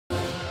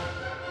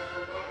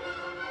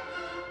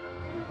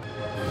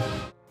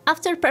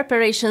After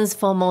preparations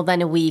for more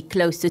than a week,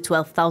 close to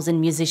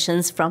 12,000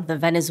 musicians from the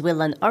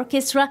Venezuelan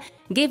orchestra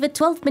gave a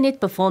 12-minute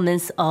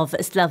performance of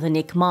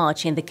Slavonic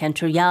March in the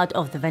country yard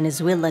of the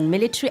Venezuelan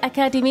Military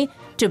Academy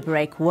to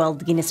break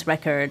World Guinness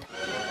Record.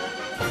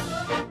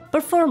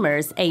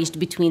 Performers aged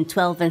between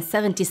 12 and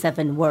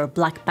 77 wore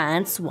black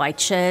pants, white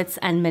shirts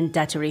and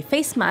mandatory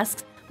face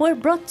masks were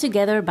brought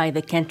together by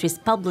the country's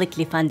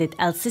publicly funded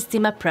El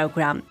Sistema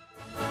program.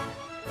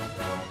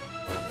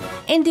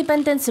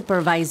 Independent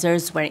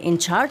supervisors were in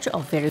charge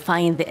of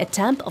verifying the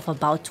attempt of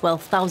about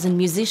 12,000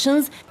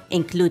 musicians,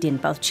 including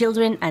both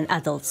children and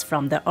adults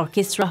from the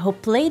orchestra who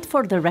played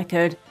for the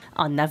record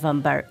on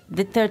November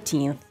the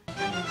 13th.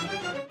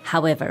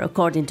 However,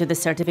 according to the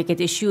certificate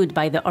issued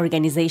by the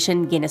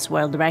organization, Guinness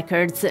World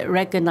Records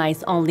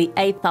recognized only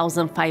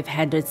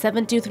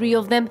 8,573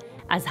 of them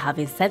as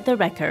having set the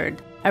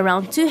record.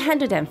 Around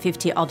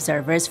 250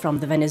 observers from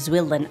the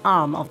Venezuelan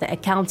arm of the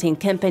accounting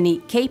company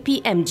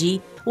KPMG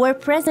were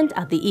present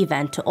at the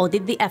event to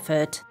audit the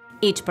effort.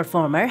 Each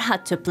performer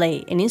had to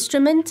play an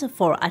instrument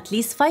for at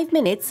least 5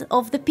 minutes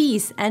of the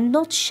piece and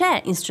not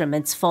share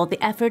instruments for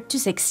the effort to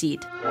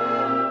succeed.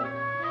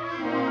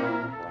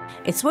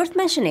 It's worth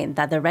mentioning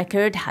that the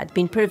record had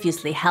been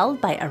previously held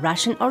by a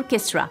Russian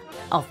orchestra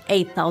of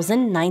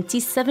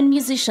 8,097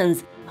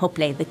 musicians who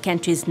played the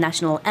country's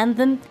national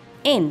anthem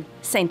in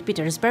St.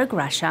 Petersburg,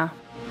 Russia.